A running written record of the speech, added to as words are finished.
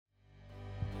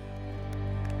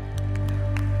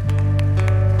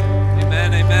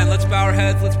Amen. Let's bow our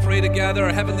heads. Let's pray together.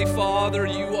 Our Heavenly Father,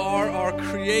 you are our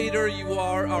Creator. You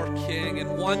are our King.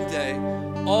 And one day,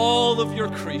 all of your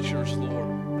creatures,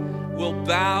 Lord, will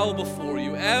bow before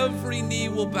you. Every knee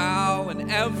will bow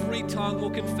and every tongue will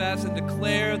confess and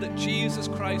declare that Jesus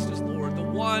Christ is Lord, the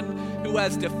one who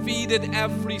has defeated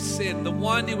every sin, the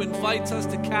one who invites us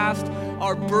to cast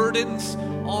our burdens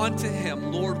onto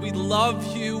him. Lord, we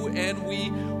love you and we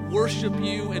worship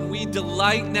you, and we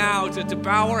delight now to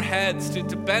bow our heads, to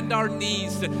bend our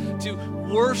knees, to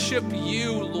worship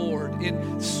you, Lord,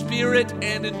 in spirit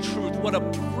and in truth. What a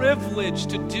privilege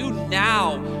to do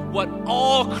now what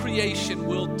all creation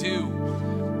will do,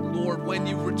 Lord, when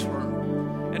you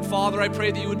return. And Father, I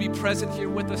pray that you would be present here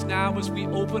with us now as we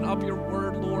open up your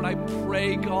word, Lord. I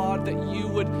pray, God, that you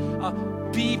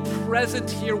would be present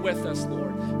here with us,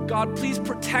 Lord. God, please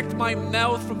protect my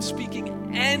mouth from speaking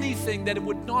anything that it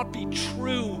would not be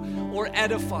true or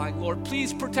edifying, Lord.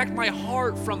 Please protect my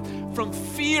heart from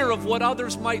fear of what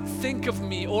others might think of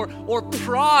me or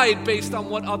pride based on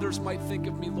what others might think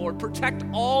of me, Lord. Protect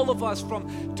all of us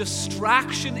from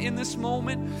distraction in this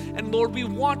moment. And Lord, we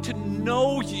want to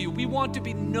know you. We want to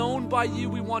be known by you.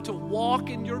 We want to walk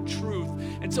in your truth.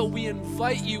 And so we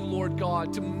invite you, Lord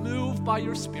God, to move by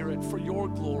your Spirit for your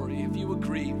glory. If you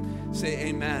agree, say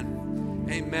amen.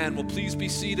 Amen. Well, please be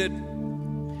seated.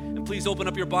 And please open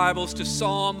up your Bibles to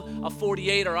Psalm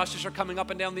 48. Our ushers are coming up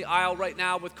and down the aisle right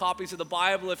now with copies of the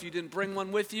Bible. If you didn't bring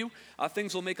one with you,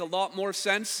 things will make a lot more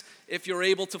sense if you're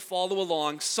able to follow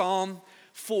along. Psalm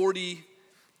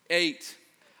 48.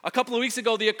 A couple of weeks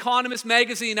ago, The Economist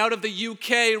magazine out of the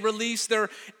UK released their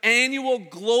annual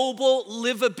Global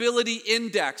Livability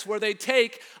Index, where they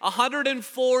take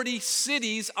 140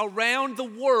 cities around the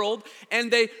world and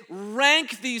they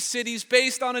rank these cities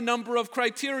based on a number of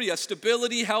criteria: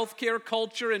 stability, healthcare,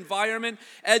 culture, environment,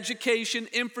 education,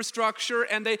 infrastructure,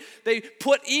 and they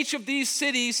put each of these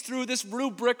cities through this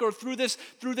rubric or through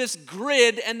this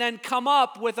grid and then come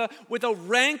up with a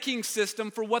ranking system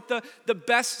for what the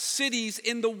best cities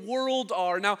in the world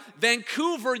are. Now,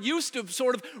 Vancouver used to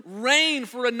sort of reign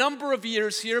for a number of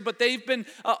years here, but they've been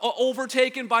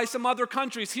overtaken by some other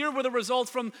countries. Here were the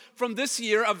results from this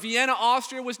year. Vienna,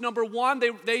 Austria was number one.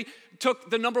 They took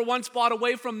the number one spot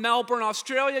away from Melbourne,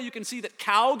 Australia. You can see that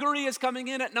Calgary is coming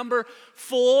in at number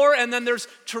 4, and then there's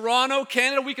Toronto,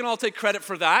 Canada. We can all take credit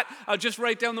for that. Just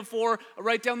write down the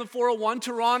 401.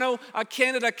 Toronto,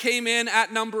 Canada came in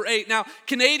at number 8. Now,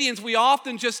 Canadians, we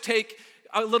often just take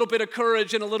a little bit of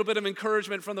courage and a little bit of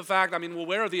encouragement from the fact,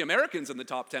 where are the Americans in the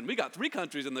top 10? We got 3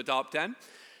 countries in the top 10.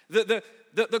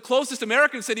 The closest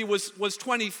American city was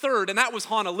 23rd, and that was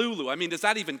Honolulu. Does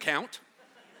that even count?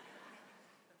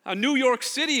 New York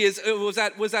City was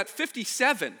at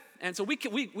 57. And so we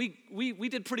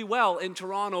did pretty well in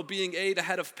Toronto, being 8,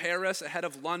 ahead of Paris, ahead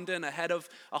of London, ahead of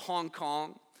Hong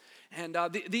Kong. And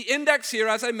the index here,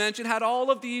 as I mentioned, had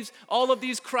all of these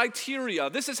criteria.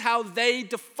 This is how they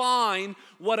define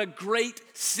what a great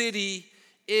city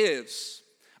is.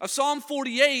 Psalm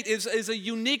 48 is a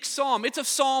unique psalm. It's a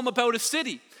psalm about a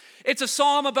city. It's a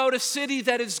psalm about a city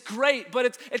that is great,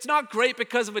 but it's not great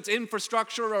because of its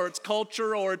infrastructure or its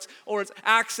culture or its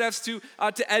access to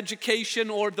education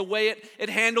or the way it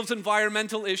handles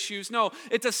environmental issues. No,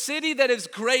 it's a city that is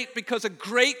great because a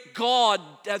great God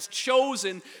has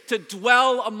chosen to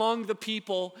dwell among the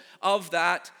people of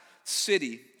that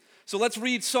city. So let's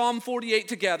read Psalm 48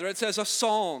 together. It says, a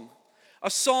psalm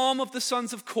of the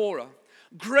sons of Korah.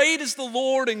 Great is the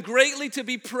Lord and greatly to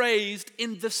be praised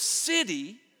in the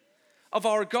city of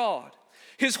our God.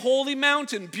 His holy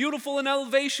mountain, beautiful in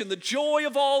elevation, the joy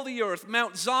of all the earth,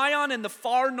 Mount Zion in the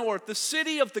far north, the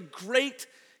city of the great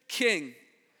King.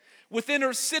 Within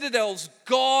her citadels,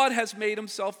 God has made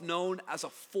himself known as a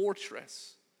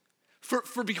fortress.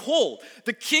 For behold,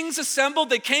 the kings assembled,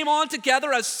 they came on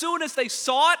together. As soon as they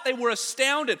saw it, they were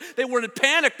astounded. They were in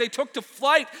panic. They took to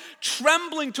flight.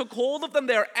 Trembling took hold of them.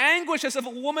 Their anguish as of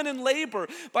a woman in labor.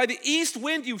 By the east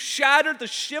wind you shattered the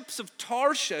ships of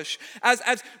Tarshish.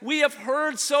 As we have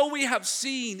heard, so we have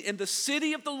seen in the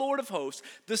city of the Lord of hosts,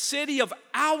 the city of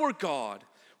our God,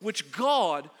 which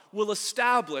God will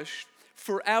establish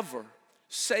forever.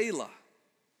 Selah.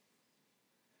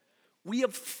 We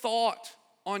have thought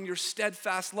on your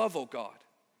steadfast love, O God,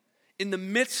 in the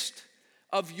midst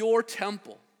of your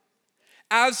temple.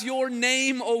 As your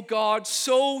name, O God,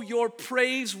 so your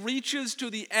praise reaches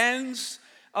to the ends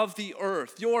of the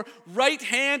earth. Your right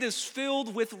hand is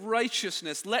filled with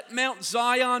righteousness. Let Mount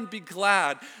Zion be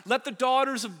glad. Let the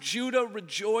daughters of Judah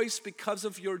rejoice because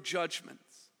of your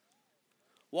judgments.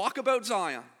 Walk about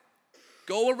Zion.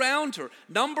 Go around her,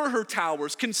 number her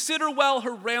towers, consider well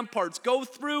her ramparts, go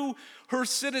through her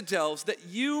citadels, that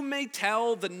you may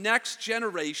tell the next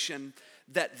generation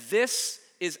that this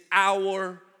is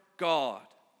our God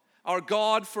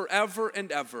forever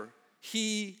and ever.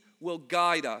 He will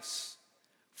guide us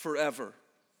forever.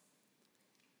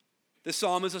 This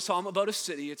psalm is a psalm about a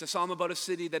city. It's a psalm about a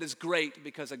city that is great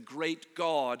because a great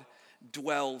God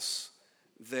dwells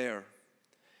there.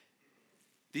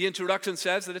 The introduction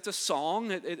says that it's a song.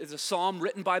 It's a psalm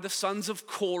written by the sons of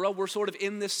Korah. We're sort of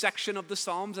in this section of the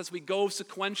Psalms as we go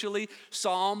sequentially,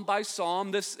 psalm by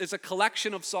psalm. This is a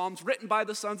collection of psalms written by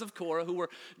the sons of Korah, who were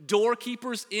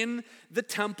doorkeepers in the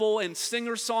temple and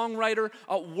singer-songwriter,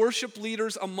 worship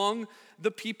leaders among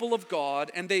the people of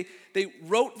God. And they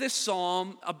wrote this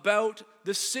psalm about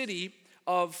the city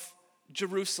of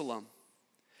Jerusalem.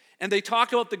 And they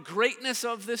talk about the greatness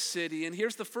of this city. And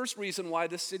here's the first reason why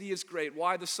this city is great,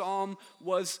 why the psalm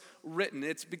was written.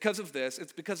 It's because of this.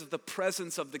 It's because of the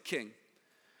presence of the king.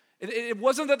 It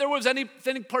wasn't that there was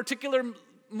anything particular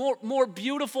more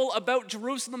beautiful about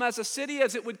Jerusalem as a city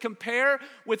as it would compare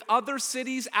with other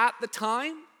cities at the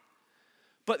time.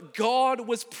 But God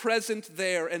was present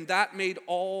there, and that made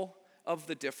all of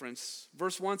the difference.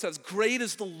 Verse 1 says, "Great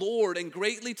is the Lord and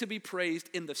greatly to be praised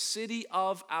in the city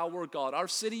of our God." Our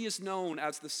city is known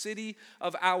as the city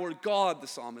of our God, the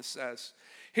psalmist says.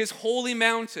 His holy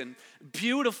mountain,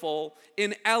 beautiful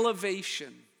in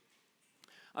elevation.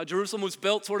 Jerusalem was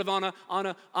built sort of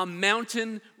on a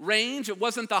mountain range. It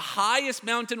wasn't the highest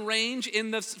mountain range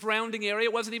in the surrounding area.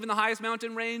 It wasn't even the highest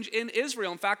mountain range in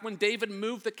Israel. In fact, when David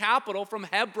moved the capital from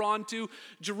Hebron to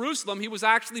Jerusalem, he was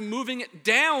actually moving it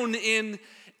down in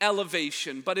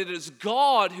elevation. But it is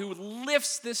God who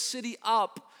lifts this city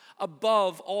up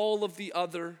above all of the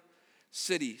other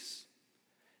cities.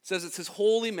 It says it's his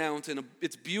holy mountain.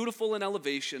 It's beautiful in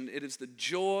elevation. It is the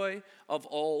joy of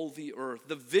all the earth.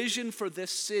 The vision for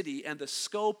this city and the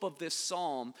scope of this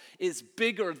psalm is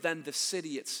bigger than the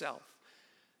city itself.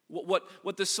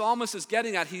 What the psalmist is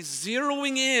getting at, he's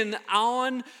zeroing in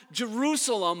on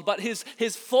Jerusalem, but his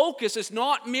focus is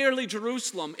not merely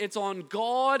Jerusalem. It's on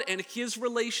God and his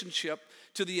relationship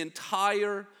to the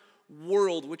entire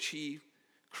world which he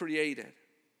created.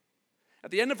 At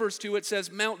the end of verse 2, it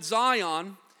says, Mount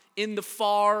Zion in the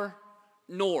far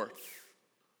north.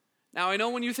 Now, I know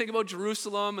when you think about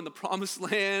Jerusalem and the Promised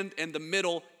Land and the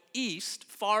Middle East,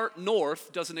 far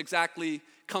north doesn't exactly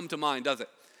come to mind, does it?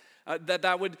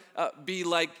 That would be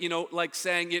like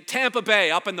saying Tampa Bay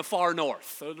up in the far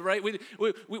north, right?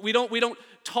 We don't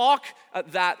talk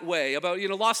that way about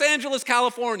Los Angeles,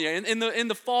 California in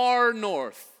the far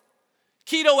north,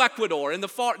 Quito, Ecuador in the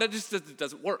far. That just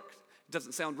doesn't work. It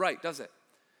doesn't sound right, does it?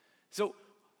 So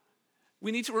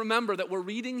we need to remember that we're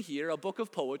reading here a book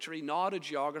of poetry, not a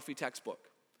geography textbook.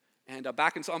 And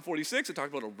back in Psalm 46, it talked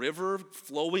about a river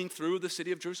flowing through the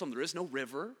city of Jerusalem. There is no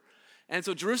river. And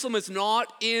so Jerusalem is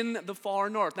not in the far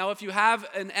north. Now, if you have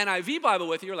an NIV Bible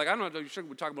with you, you're like, I'm not sure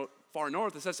we're talking about far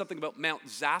north. It says something about Mount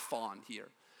Zaphon here.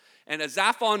 And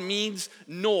Zaphon means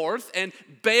north, and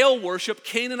Baal worship,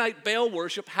 Canaanite Baal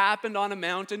worship, happened on a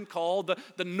mountain called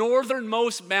the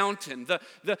northernmost mountain,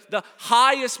 the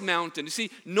highest mountain. You see,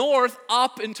 north,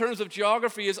 up in terms of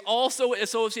geography, is also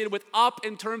associated with up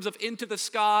in terms of into the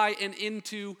sky and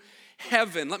into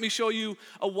heaven. Let me show you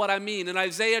what I mean. In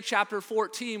Isaiah chapter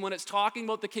 14, when it's talking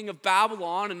about the king of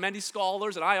Babylon, and many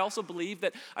scholars, and I also believe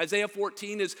that Isaiah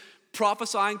 14 is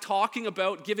prophesying, talking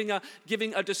about, giving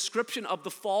a description of the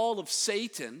fall of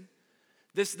Satan,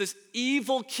 this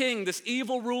evil king, this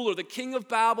evil ruler, the king of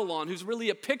Babylon, who's really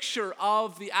a picture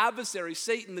of the adversary,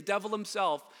 Satan, the devil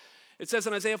himself. It says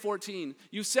in Isaiah 14,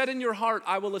 "You said in your heart,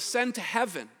 I will ascend to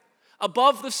heaven,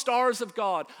 above the stars of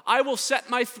God. I will set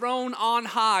my throne on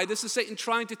high." This is Satan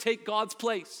trying to take God's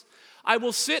place. "I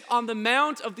will sit on the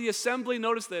mount of the assembly,"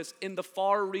 notice this, "in the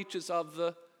far reaches of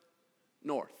the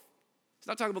north." He's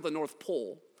not talking about the North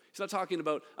Pole. He's not talking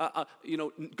about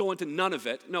going to none of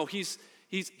it. No, he's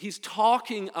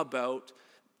talking about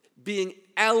being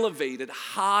elevated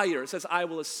higher. It says, "I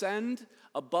will ascend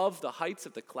above the heights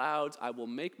of the clouds. I will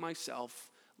make myself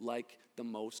like the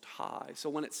Most High." So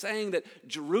when it's saying that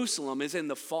Jerusalem is in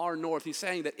the far north, he's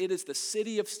saying that it is the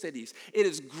city of cities. It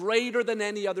is greater than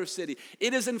any other city.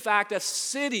 It is, in fact, a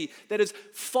city that is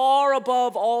far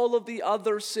above all of the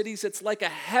other cities. It's like a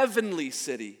heavenly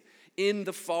city in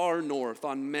the far north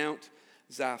on Mount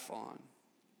Zaphon.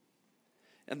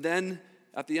 And then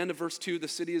at the end of verse 2, the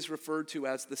city is referred to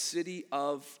as the city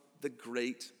of the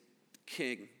great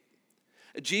king.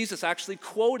 Jesus actually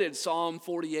quoted Psalm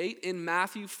 48 in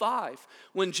Matthew 5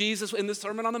 when Jesus, in the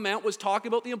Sermon on the Mount, was talking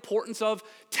about the importance of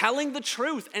telling the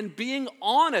truth and being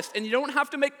honest. And you don't have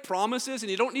to make promises, and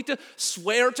you don't need to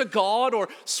swear to God or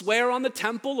swear on the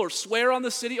temple or swear on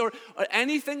the city or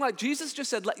anything like. Jesus just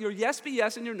said, let your yes be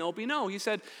yes and your no be no. He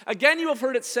said, again, you have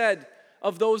heard it said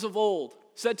of those of old,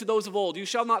 said to those of old, you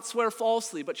shall not swear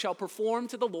falsely, but shall perform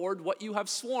to the Lord what you have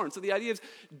sworn. So the idea is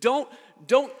don't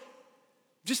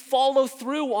just follow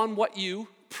through on what you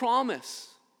promise.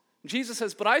 Jesus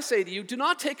says, but I say to you, do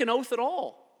not take an oath at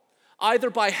all, either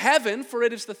by heaven, for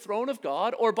it is the throne of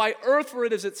God, or by earth, for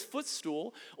it is its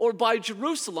footstool, or by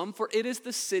Jerusalem, for it is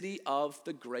the city of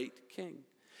the great King.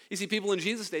 You see, people in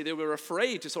Jesus' day, they were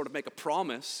afraid to sort of make a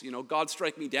promise. God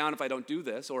strike me down if I don't do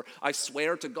this, or I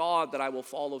swear to God that I will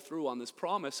follow through on this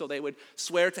promise. So they would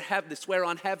swear to heaven, they swear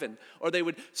on heaven, or they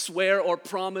would swear or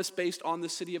promise based on the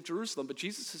city of Jerusalem. But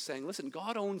Jesus is saying, listen,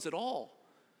 God owns it all.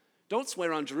 Don't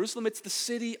swear on Jerusalem. It's the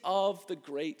city of the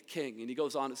great King. And he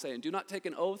goes on to say, and do not take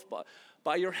an oath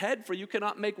by your head, for you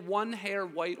cannot make one hair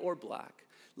white or black.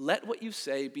 Let what you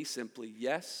say be simply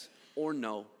yes or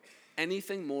no.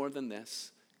 Anything more than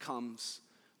this comes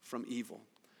from evil.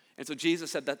 And so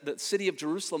Jesus said that the city of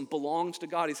Jerusalem belongs to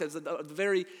God. He says that the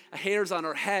very hairs on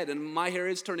our head, and my hair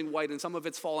is turning white, and some of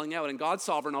it's falling out, and God's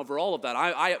sovereign over all of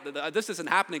that. This isn't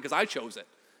happening because I chose it.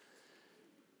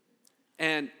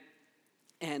 And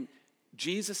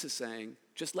Jesus is saying,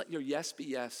 just let your yes be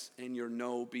yes and your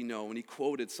no be no. And he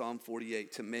quoted Psalm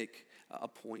 48 to make a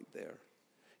point there.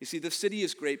 You see, the city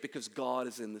is great because God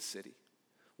is in the city.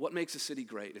 What makes a city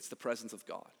great? It's the presence of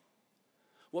God.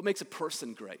 What makes a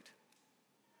person great?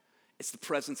 It's the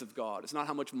presence of God. It's not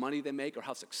how much money they make or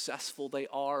how successful they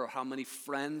are or how many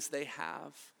friends they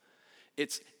have.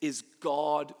 Is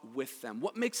God with them?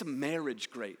 What makes a marriage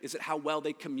great? Is it how well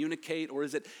they communicate, or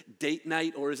is it date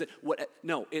night, or is it what?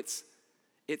 No, it's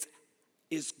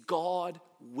is God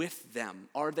with them?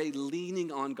 Are they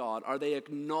leaning on God? Are they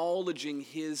acknowledging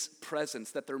his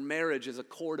presence, that their marriage is a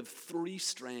cord of 3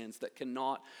 strands that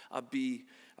cannot be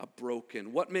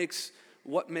broken? What makes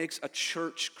a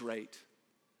church great?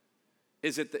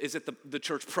 Is it the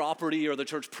church property or the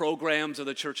church programs or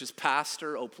the church's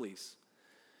pastor? Oh, please.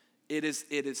 It is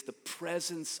the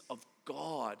presence of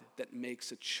God that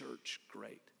makes a church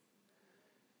great.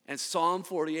 And Psalm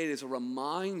 48 is a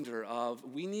reminder of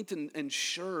we need to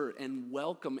ensure and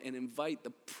welcome and invite the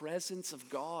presence of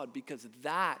God, because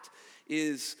that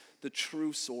is the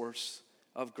true source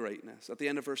of greatness. At the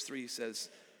end of verse 3 he says,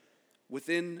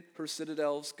 within her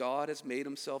citadels, God has made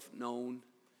himself known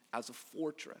as a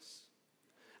fortress.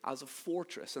 As a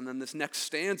fortress. And then this next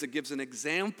stanza gives an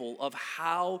example of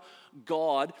how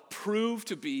God proved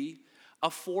to be a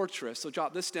fortress. So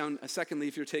jot this down secondly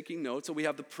if you're taking notes. So we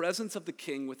have the presence of the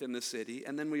king within the city,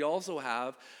 and then we also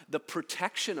have the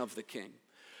protection of the king.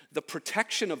 The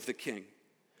protection of the king.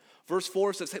 Verse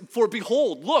 4 says, for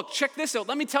behold, look, check this out.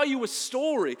 Let me tell you a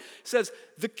story. It says,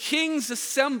 the kings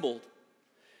assembled.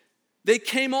 They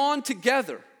came on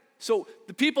together. So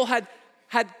the people had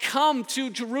come to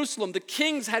Jerusalem. The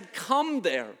kings had come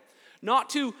there, not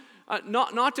to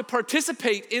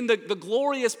participate in the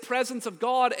glorious presence of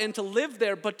God and to live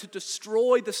there, but to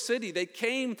destroy the city. They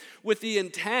came with the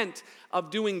intent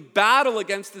of doing battle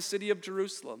against the city of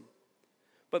Jerusalem.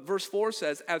 But verse 4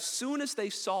 says, as soon as they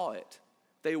saw it,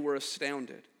 they were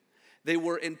astounded. They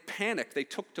were in panic. They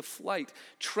took to flight.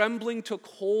 Trembling took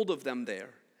hold of them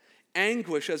there.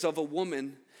 Anguish as of a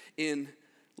woman in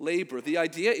labor. The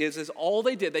idea is all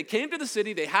they did, they came to the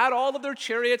city, they had all of their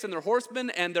chariots and their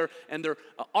horsemen and their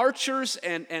archers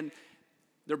and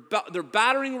their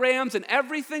battering rams and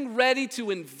everything ready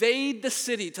to invade the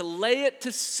city, to lay it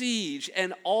to siege.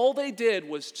 And all they did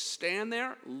was stand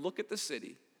there, look at the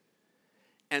city,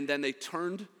 and then they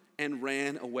turned and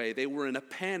ran away. They were in a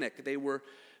panic. They were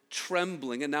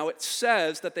trembling. And now it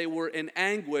says that they were in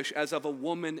anguish as of a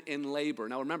woman in labor.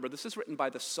 Now remember, this is written by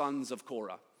the sons of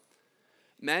Korah.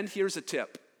 Men, here's a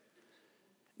tip.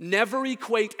 Never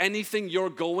equate anything you're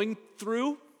going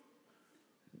through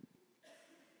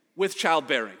with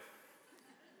childbearing.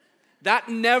 That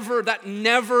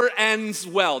never ends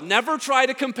well. Never try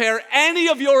to compare any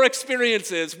of your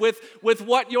experiences with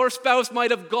what your spouse might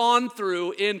have gone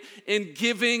through in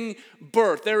giving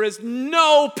birth. There is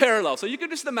no parallel. So you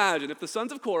can just imagine if the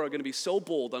sons of Korah are going to be so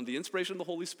bold under the inspiration of the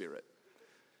Holy Spirit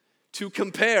to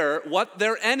compare what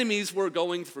their enemies were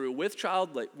going through with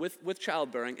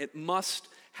childbearing, it must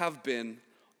have been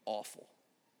awful.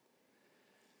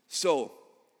 So,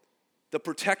 the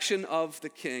protection of the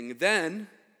king. Then,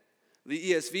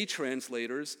 the ESV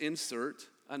translators insert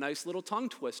a nice little tongue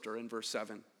twister in verse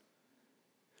 7.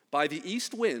 By the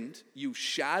east wind, you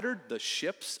shattered the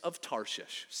ships of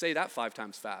Tarshish. Say that 5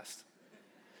 times fast.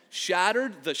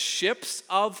 Shattered the ships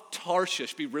of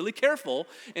Tarshish. Be really careful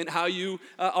in how you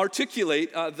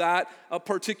articulate that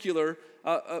particular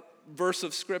verse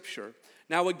of Scripture.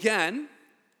 Now again,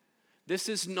 this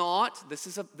is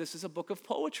a book of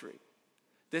poetry.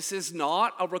 This is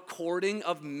not a recording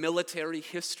of military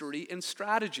history and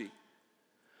strategy.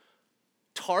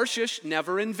 Tarshish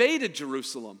never invaded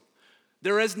Jerusalem.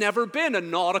 There has never been a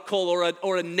nautical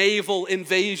or a naval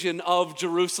invasion of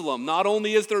Jerusalem. Not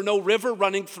only is there no river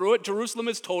running through it, Jerusalem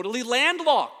is totally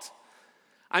landlocked.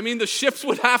 I mean, the ships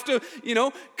would have to,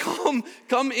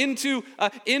 come into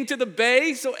the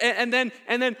bay, and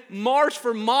then march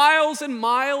for miles and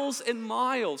miles and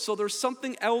miles. So there's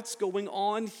something else going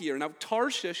on here. Now,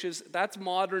 Tarshish that's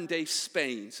modern day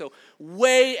Spain. So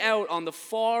way out on the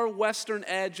far western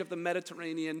edge of the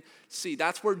Mediterranean Sea.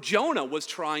 That's where Jonah was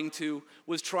trying to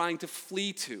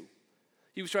flee to.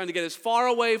 He was trying to get as far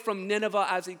away from Nineveh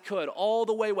as he could, all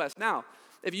the way west. Now,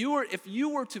 if you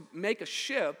were to make a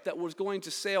ship that was going to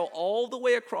sail all the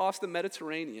way across the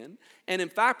Mediterranean, and in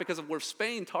fact, because of where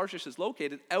Spain, Tarshish is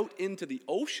located, out into the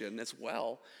ocean as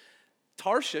well,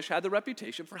 Tarshish had the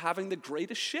reputation for having the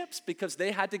greatest ships because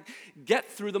they had to get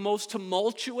through the most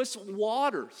tumultuous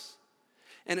waters.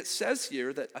 And it says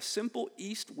here that a simple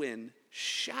east wind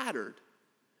shattered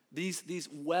these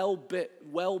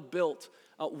well-built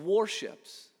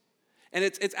warships. And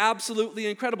it's absolutely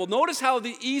incredible. Notice how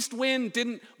the east wind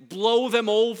didn't blow them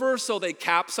over so they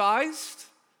capsized.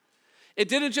 It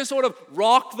didn't just sort of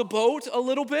rock the boat a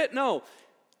little bit. No.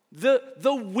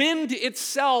 The wind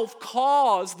itself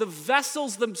caused the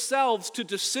vessels themselves to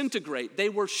disintegrate. They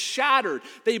were shattered.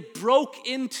 They broke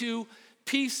into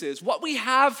pieces. What we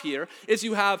have here is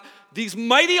you have these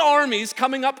mighty armies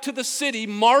coming up to the city,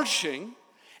 marching,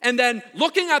 and then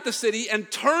looking at the city and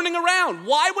turning around.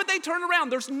 Why would they turn around?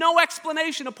 There's no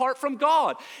explanation apart from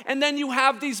God. And then you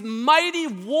have these mighty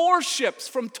warships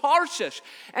from Tarshish,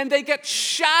 and they get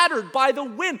shattered by the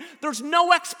wind. There's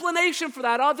no explanation for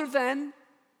that other than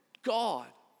God.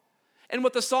 And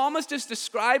what the psalmist is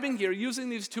describing here, using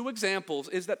these 2 examples,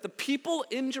 is that the people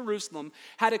in Jerusalem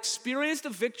had experienced a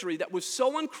victory that was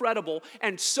so incredible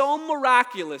and so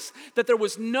miraculous that there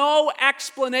was no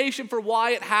explanation for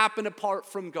why it happened apart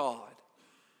from God.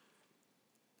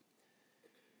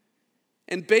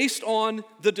 And based on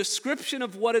the description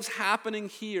of what is happening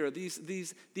here,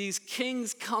 these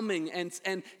kings coming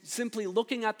and simply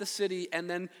looking at the city and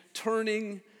then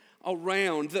turning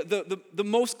around. The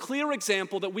most clear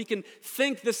example that we can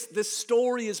think this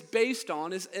story is based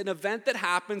on is an event that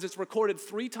happens. It's recorded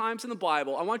 3 times in the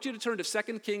Bible. I want you to turn to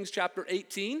 2 Kings chapter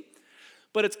 18,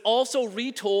 but it's also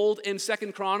retold in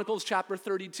 2 Chronicles chapter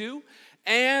 32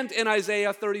 and in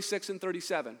Isaiah 36 and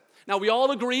 37. Now, we all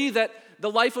agree that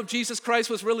the life of Jesus Christ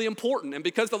was really important. And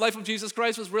because the life of Jesus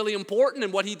Christ was really important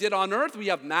and what he did on earth, we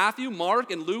have Matthew,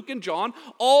 Mark, and Luke, and John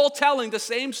all telling the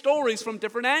same stories from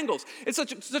different angles. It's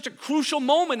such a crucial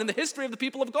moment in the history of the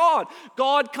people of God,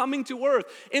 God coming to earth.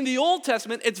 In the Old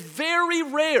Testament, it's very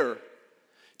rare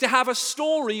to have a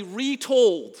story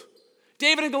retold.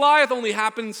 David and Goliath only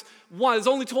happens once. It's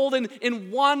only told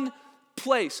in one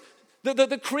place.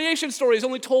 The creation story is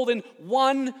only told in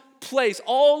one place.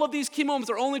 All of these key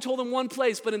moments are only told in one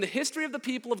place, but in the history of the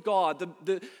people of God,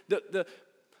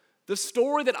 the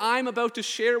story that I'm about to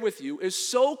share with you is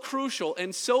so crucial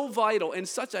and so vital and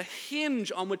such a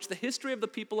hinge on which the history of the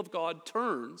people of God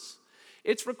turns.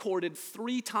 It's recorded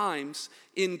 3 times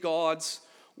in God's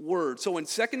word. So in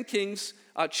 2 Kings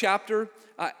chapter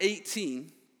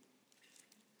 18,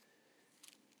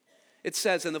 it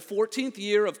says, in the 14th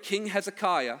year of King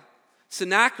Hezekiah,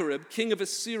 Sennacherib, king of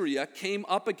Assyria, came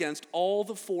up against all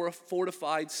the 4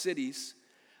 fortified cities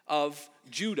of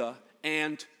Judah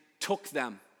and took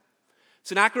them.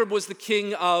 Sennacherib was the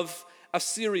king of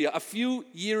Assyria. A few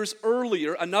years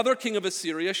earlier, another king of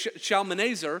Assyria,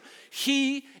 Shalmaneser,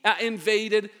 he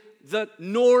invaded the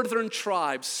northern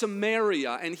tribes,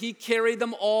 Samaria, and he carried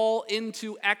them all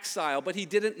into exile, but he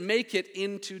didn't make it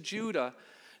into Judah.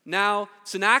 Now,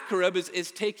 Sennacherib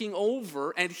is taking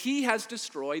over, and he has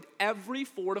destroyed every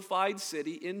fortified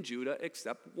city in Judah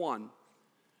except one,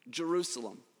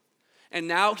 Jerusalem. And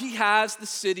now he has the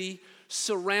city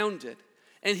surrounded.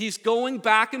 And he's going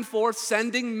back and forth,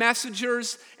 sending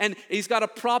messengers, and he's got a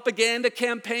propaganda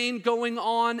campaign going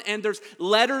on, and there's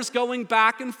letters going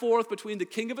back and forth between the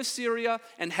king of Assyria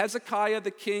and Hezekiah, the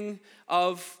king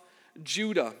of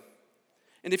Judah.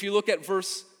 And if you look at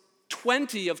verse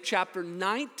 20 of chapter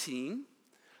 19,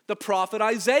 the prophet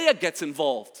Isaiah gets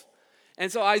involved. And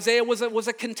so Isaiah was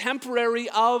a contemporary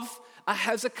of a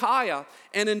Hezekiah.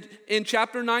 And in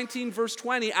chapter 19, verse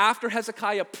 20, after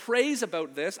Hezekiah prays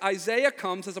about this, Isaiah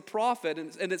comes as a prophet,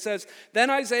 and it says, "Then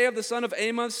Isaiah the son of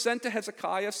Amos sent to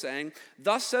Hezekiah, saying,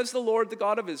 'Thus says the Lord, the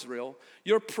God of Israel,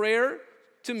 your prayer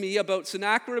to me about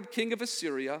Sennacherib, king of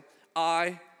Assyria,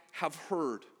 I have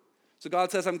heard.'" So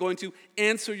God says, I'm going to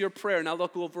answer your prayer. Now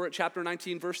look over at chapter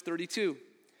 19, verse 32.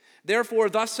 "Therefore,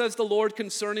 thus says the Lord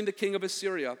concerning the king of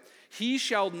Assyria, he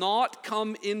shall not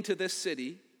come into this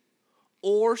city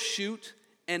or shoot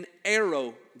an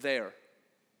arrow there,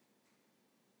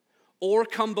 or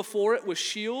come before it with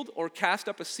shield or cast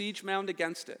up a siege mound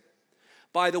against it.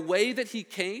 By the way that he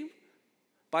came,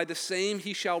 by the same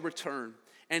he shall return,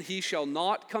 and he shall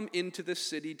not come into this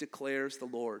city, declares the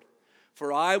Lord.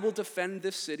 For I will defend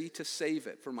this city to save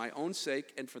it for my own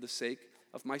sake and for the sake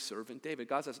of my servant David."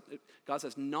 God says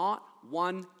not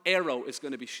one arrow is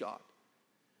going to be shot.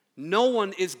 No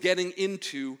one is getting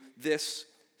into this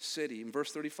city. In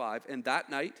verse 35, "And that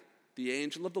night the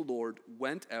angel of the Lord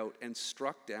went out and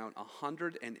struck down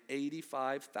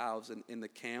 185,000 in the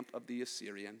camp of the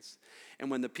Assyrians. And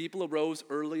when the people arose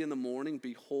early in the morning,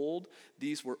 behold,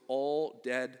 these were all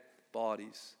dead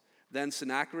bodies. Then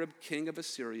Sennacherib, king of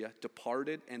Assyria,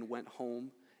 departed and went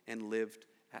home and lived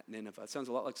at Nineveh." It sounds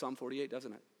a lot like Psalm 48,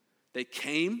 doesn't it? They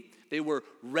came, they were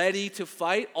ready to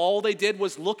fight. All they did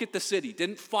was look at the city.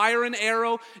 Didn't fire an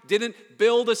arrow, didn't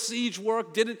build a siege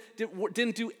work, didn't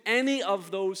do any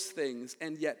of those things.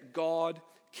 And yet God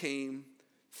came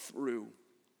through.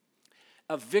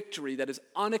 A victory that is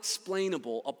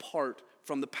unexplainable apart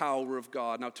from the power of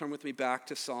God. Now turn with me back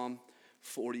to Psalm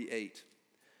 48.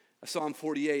 Psalm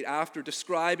 48, after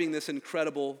describing this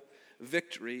incredible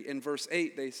victory, in verse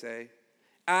 8 they say,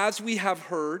 "As we have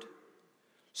heard,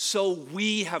 so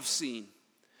we have seen."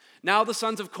 Now the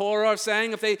sons of Korah are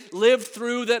saying, if they lived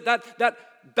through that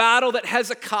battle that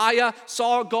Hezekiah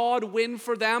saw God win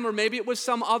for them, or maybe it was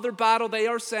some other battle, they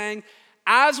are saying,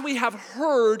 as we have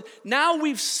heard, now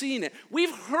we've seen it.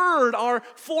 We've heard our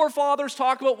forefathers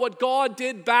talk about what God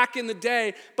did back in the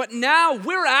day, but now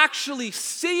we're actually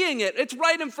seeing it. It's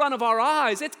right in front of our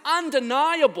eyes. It's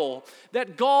undeniable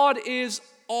that God is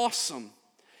awesome.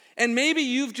 And maybe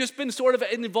you've just been sort of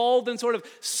involved in sort of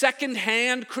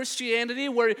secondhand Christianity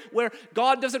where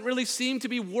God doesn't really seem to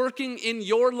be working in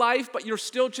your life, but you're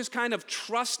still just kind of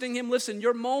trusting him. Listen,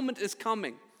 your moment is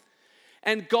coming.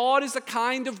 And God is the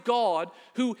kind of God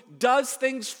who does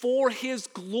things for his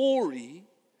glory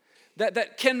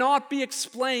that cannot be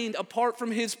explained apart from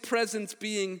his presence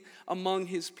being among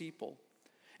his people.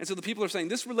 And so the people are saying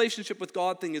this relationship with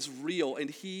God thing is real, and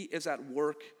he is at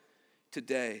work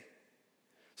today.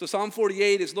 So Psalm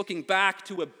 48 is looking back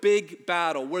to a big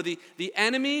battle where the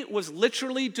enemy was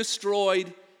literally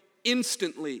destroyed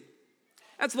instantly.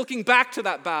 That's looking back to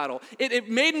that battle. It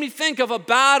made me think of a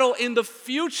battle in the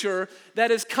future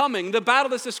that is coming. The battle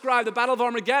that's described, the Battle of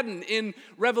Armageddon in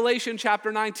Revelation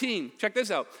chapter 19. Check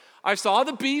this out. "I saw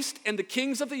the beast and the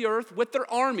kings of the earth with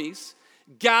their armies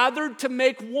gathered to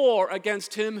make war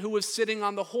against him who was sitting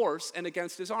on the horse and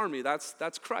against his army."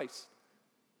 That's Christ.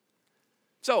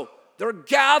 So they're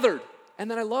gathered. And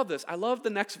then I love this. I love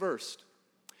the next verse.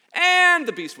 "And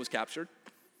the beast was captured."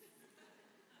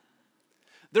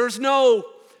 There's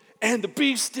no, and the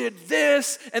beast did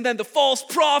this, and then the false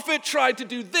prophet tried to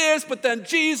do this, but then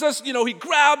Jesus, he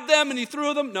grabbed them and he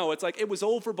threw them. No, it's like it was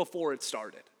over before it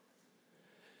started.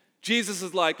 Jesus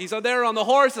is like, he's out there on the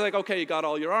horse. He's like, okay, you got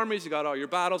all your armies, you got all your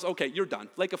battles. Okay, you're done.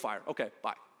 Lake of fire. Okay,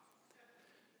 bye.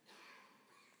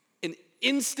 An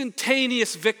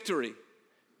instantaneous victory.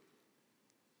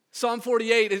 Psalm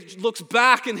 48, it looks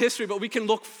back in history, but we can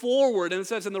look forward. And it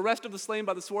says, "And the rest of the slain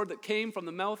by the sword that came from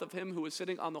the mouth of him who was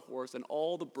sitting on the horse, and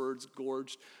all the birds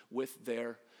gorged with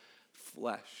their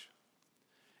flesh."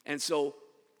 And so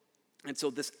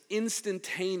this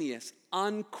instantaneous,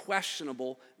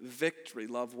 unquestionable victory,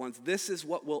 loved ones, this is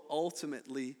what will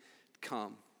ultimately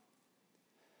come.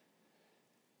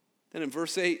 Then in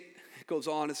verse 8, it goes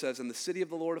on, it says, "In the city of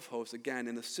the Lord of hosts," again,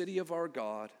 "in the city of our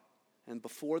God, and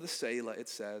before the Selah," it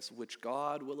says, "which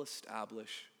God will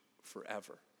establish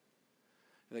forever."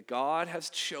 That God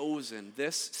has chosen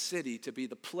this city to be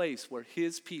the place where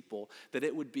his people, that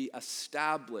it would be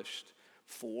established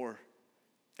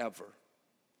forever.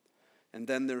 And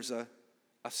then there's a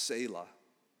Selah.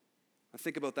 Now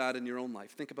think about that in your own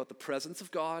life. Think about the presence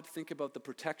of God. Think about the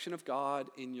protection of God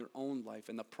in your own life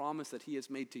and the promise that he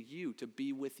has made to you to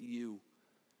be with you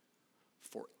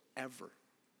forever.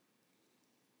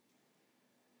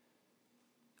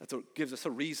 That gives us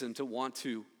a reason to want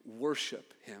to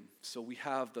worship him. So we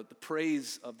have the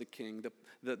praise of the king,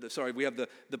 we have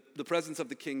the presence of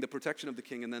the king, the protection of the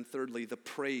king, and then thirdly, the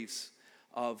praise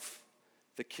of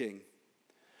the King.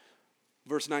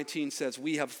 Verse 19 says,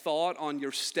 "We have thought on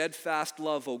your steadfast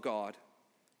love, O God,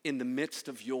 in the midst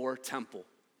of your temple."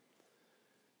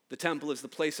 The temple is the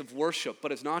place of worship,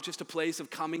 but it's not just a place of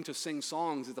coming to sing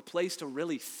songs. It's a place to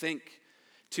really think,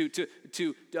 to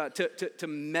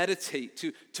meditate,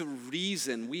 to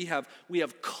reason. We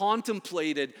have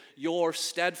contemplated your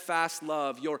steadfast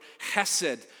love, your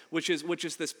hesed, which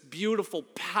is this beautiful,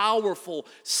 powerful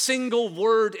single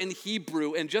word in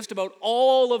Hebrew, and just about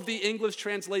all of the English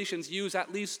translations use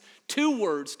at least two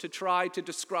words to try to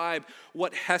describe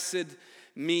what hesed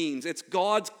means. It's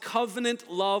God's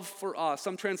covenant love for us.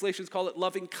 Some translations call it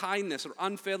loving kindness or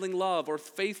unfailing love or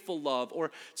faithful love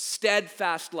or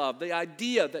steadfast love. The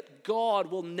idea that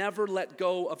God will never let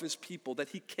go of his people, that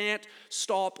he can't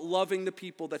stop loving the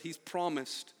people that he's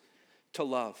promised to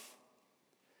love.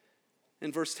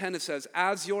 In verse 10 it says,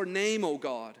 "As your name, O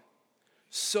God,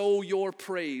 so your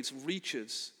praise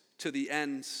reaches to the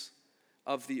ends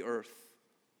of the earth."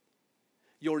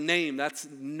 Your name, that's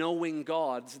knowing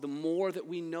God. The more that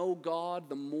we know God,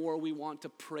 the more we want to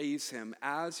praise him.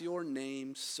 As your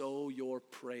name, so your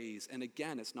praise. And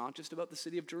again, it's not just about the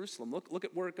city of Jerusalem. Look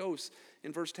at where it goes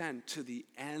in verse 10. To the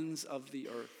ends of the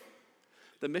earth.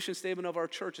 The mission statement of our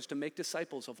church is to make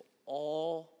disciples of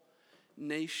all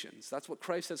nations. That's what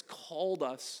Christ has called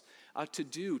us to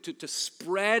do, to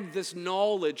spread this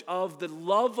knowledge of the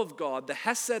love of God, the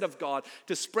hesed of God,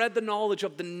 to spread the knowledge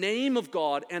of the name of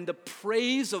God and the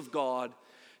praise of God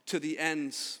to the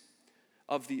ends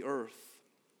of the earth.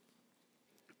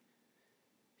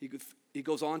 He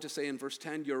goes on to say in verse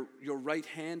 10, your right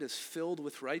hand is filled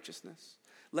with righteousness.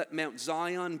 Let Mount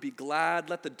Zion be glad.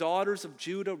 Let the daughters of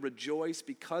Judah rejoice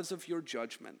because of your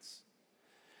judgments.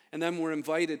 And then we're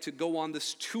invited to go on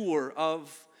this tour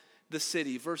of the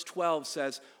city. Verse 12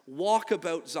 says, "Walk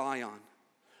about Zion,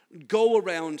 go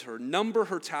around her, number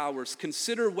her towers,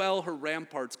 consider well her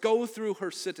ramparts, go through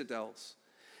her citadels,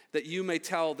 that you may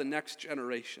tell the next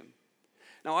generation."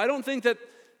 Now, I don't think that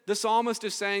the psalmist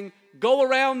is saying, go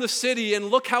around the city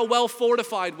and look how well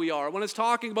fortified we are. When it's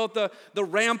talking about the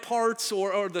ramparts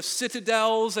or the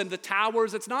citadels and the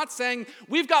towers, it's not saying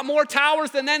we've got more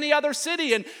towers than any other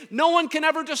city and no one can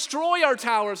ever destroy our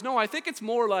towers. No, I think it's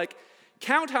more like,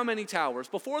 count how many towers.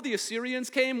 Before the Assyrians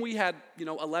came, we had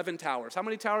 11 towers. How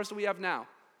many towers do we have now?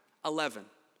 11.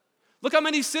 Look how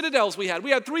many citadels we had. We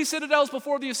had 3 citadels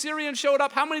before the Assyrians showed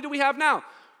up. How many do we have now?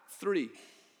 3.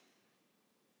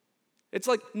 It's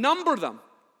like, number them.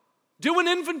 Do an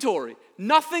inventory.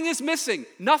 Nothing is missing.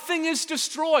 Nothing is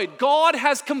destroyed. God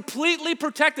has completely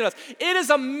protected us. It is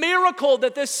a miracle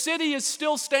that this city is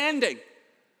still standing.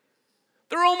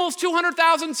 There are almost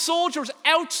 200,000 soldiers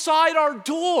outside our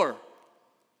door.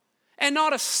 And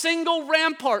not a single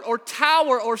rampart or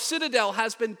tower or citadel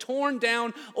has been torn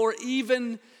down or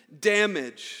even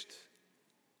damaged.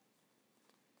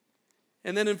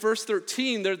 And then in verse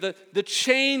 13, the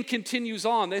chain continues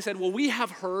on. They said, well, we have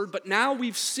heard, but now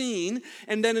we've seen.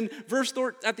 And then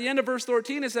at the end of verse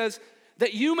 13, it says,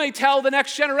 that you may tell the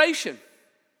next generation.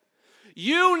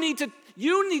 You need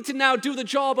to now do the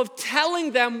job of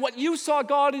telling them what you saw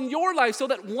God in your life, so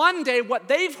that one day what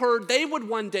they've heard, they would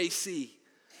one day see.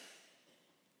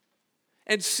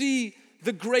 And see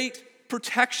the great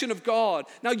protection of God.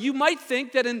 Now you might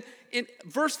think that in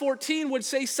verse 14 would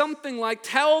say something like,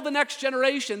 tell the next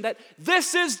generation that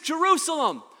this is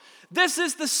Jerusalem. This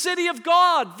is the city of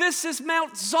God. This is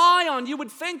Mount Zion. You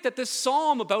would think that this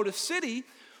psalm about a city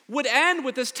would end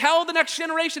with this, tell the next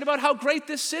generation about how great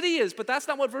this city is. But that's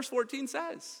not what verse 14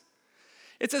 says.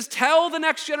 It says, tell the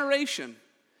next generation,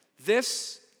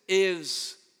 this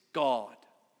is God.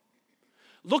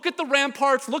 Look at the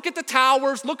ramparts, look at the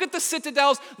towers, look at the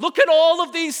citadels, look at all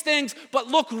of these things, but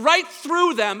look right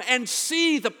through them and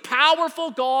see the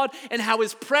powerful God and how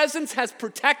his presence has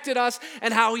protected us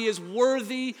and how he is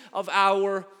worthy of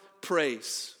our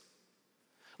praise.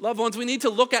 Loved ones, we need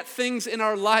to look at things in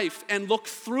our life and look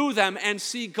through them and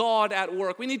see God at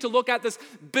work. We need to look at this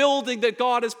building that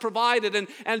God has provided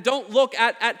and don't look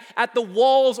at the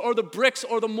walls or the bricks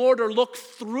or the mortar. Look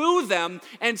through them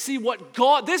and see what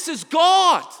God, this is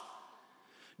God.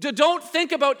 Don't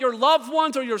think about your loved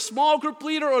ones or your small group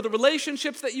leader or the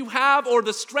relationships that you have or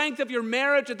the strength of your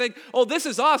marriage and think, oh, this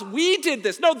is us. We did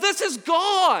this. No, this is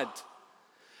God.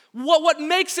 What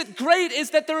makes it great is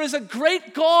that there is a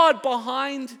great God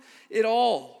behind it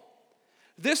all.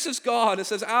 This is God. It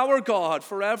says, our God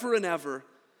forever and ever.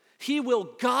 He will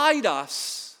guide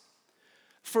us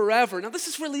forever. Now, this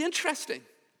is really interesting.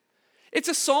 It's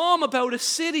a psalm about a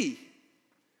city.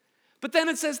 But then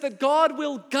it says that God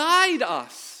will guide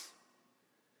us.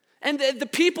 And the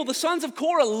people, the sons of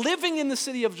Korah, living in the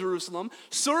city of Jerusalem,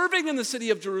 serving in the city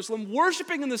of Jerusalem,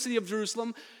 worshiping in the city of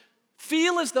Jerusalem,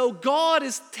 feel as though God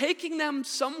is taking them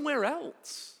somewhere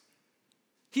else.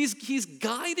 He's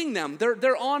guiding them.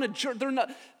 They're on a journey. They're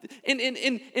not.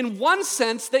 In one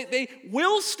sense, they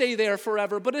will stay there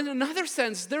forever, but in another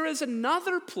sense, there is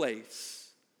another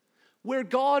place where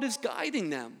God is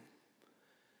guiding them.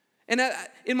 And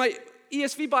in my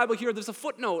ESV Bible here, there's a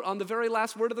footnote on the very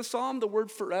last word of the psalm, the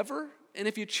word forever. And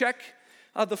if you check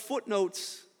the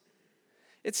footnotes,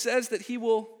 it says that he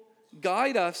will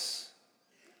guide us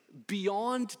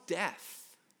beyond death.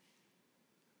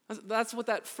 That's what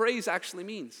that phrase actually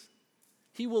means.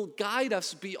 He will guide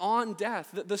us beyond death.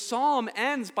 The psalm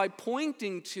ends by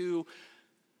pointing to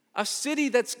a city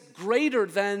that's greater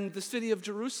than the city of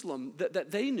Jerusalem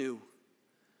that they knew.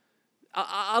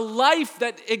 A life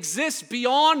that exists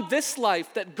beyond this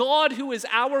life, that God, who is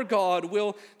our God,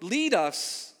 will lead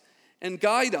us and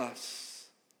guide us.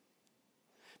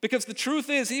 Because the truth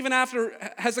is, even after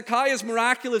Hezekiah's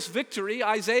miraculous victory,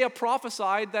 Isaiah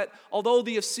prophesied that although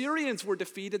the Assyrians were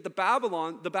defeated, the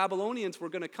Babylonians were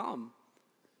going to come.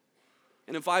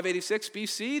 And in 586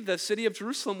 BC, the city of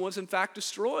Jerusalem was in fact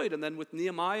destroyed. And then with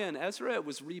Nehemiah and Ezra, it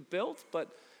was rebuilt.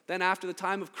 But then after the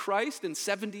time of Christ, in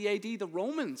 70 AD, the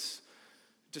Romans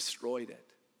destroyed it.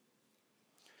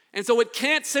 And so it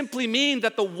can't simply mean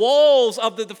that the walls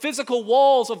of the physical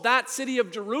walls of that city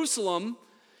of Jerusalem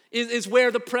is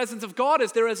where the presence of God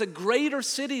is. There is a greater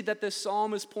city that this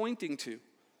psalm is pointing to.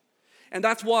 And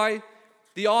that's why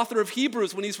the author of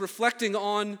Hebrews, when he's reflecting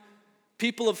on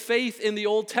people of faith in the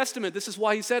Old Testament, this is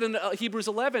why he said in Hebrews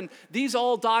 11, these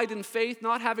all died in faith,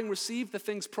 not having received the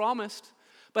things promised,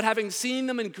 but having seen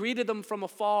them and greeted them from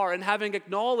afar, and having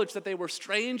acknowledged that they were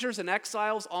strangers and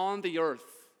exiles on the earth.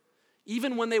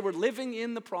 Even when they were living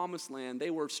in the promised land,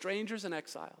 they were strangers and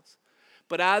exiles.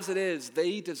 But as it is,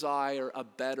 they desire a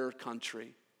better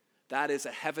country. That is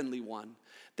a heavenly one.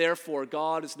 Therefore,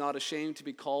 God is not ashamed to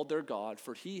be called their God,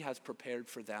 for he has prepared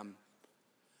for them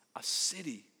a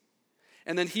city.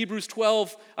 And then Hebrews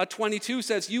 12:22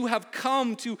 says, you have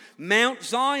come to Mount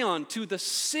Zion, to the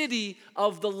city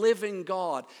of the living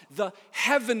God, the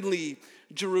heavenly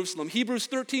Jerusalem. Hebrews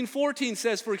 13:14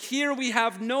 says, for here we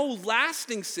have no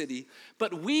lasting city,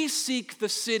 but we seek the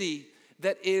city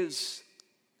that is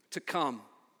to come.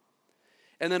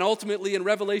 And then ultimately in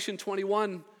Revelation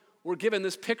 21, we're given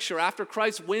this picture. After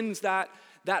Christ wins that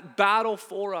battle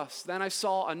for us, then I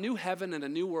saw a new heaven and a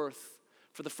new earth.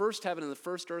 For the first heaven and the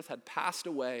first earth had passed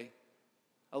away,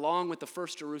 along with the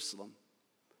first Jerusalem.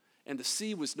 And the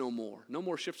sea was no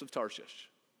more ships of Tarshish.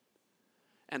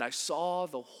 And I saw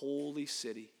the holy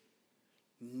city,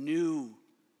 New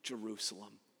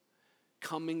Jerusalem,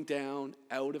 coming down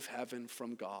out of heaven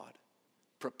from God,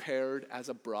 prepared as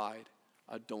a bride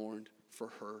adorned for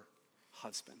her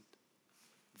husband.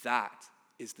 That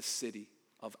is the city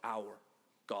of our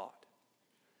God.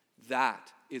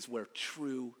 That is where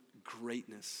true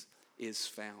greatness is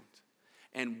found.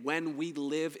 And when we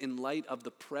live in light of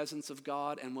the presence of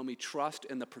God, and when we trust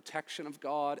in the protection of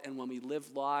God, and when we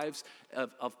live lives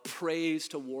of praise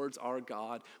towards our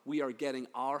God, we are getting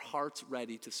our hearts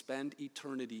ready to spend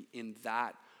eternity in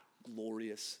that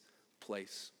glorious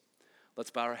place. Let's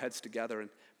bow our heads together and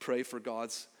pray for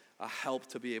God's help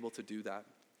to be able to do that.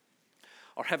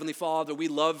 Our Heavenly Father, we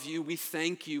love you. We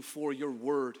thank you for your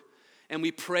word. And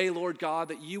we pray, Lord God,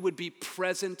 that you would be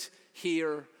present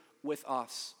here with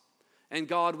us. And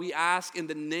God, we ask in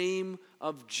the name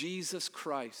of Jesus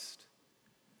Christ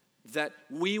that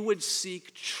we would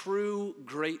seek true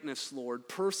greatness, Lord,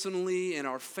 personally, in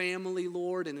our family,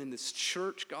 Lord, and in this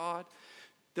church, God,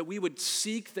 that we would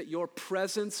seek that your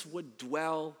presence would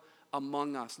dwell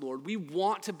among us, Lord. We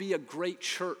want to be a great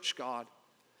church, God.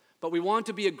 But we want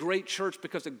to be a great church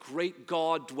because a great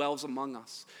God dwells among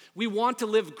us. We want to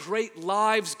live great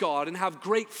lives, God, and have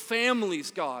great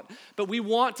families, God. But we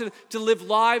want to live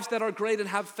lives that are great and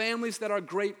have families that are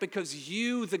great because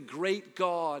you, the great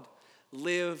God,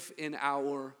 live in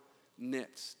our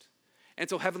midst. And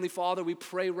so, Heavenly Father, we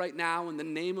pray right now in the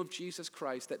name of Jesus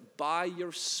Christ that by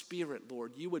your Spirit,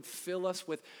 Lord, you would fill us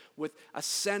with a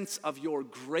sense of your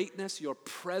greatness, your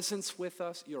presence with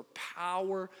us, your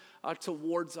power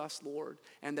towards us, Lord,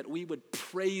 and that we would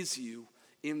praise you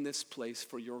in this place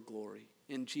for your glory.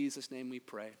 In Jesus' name we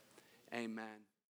pray. Amen.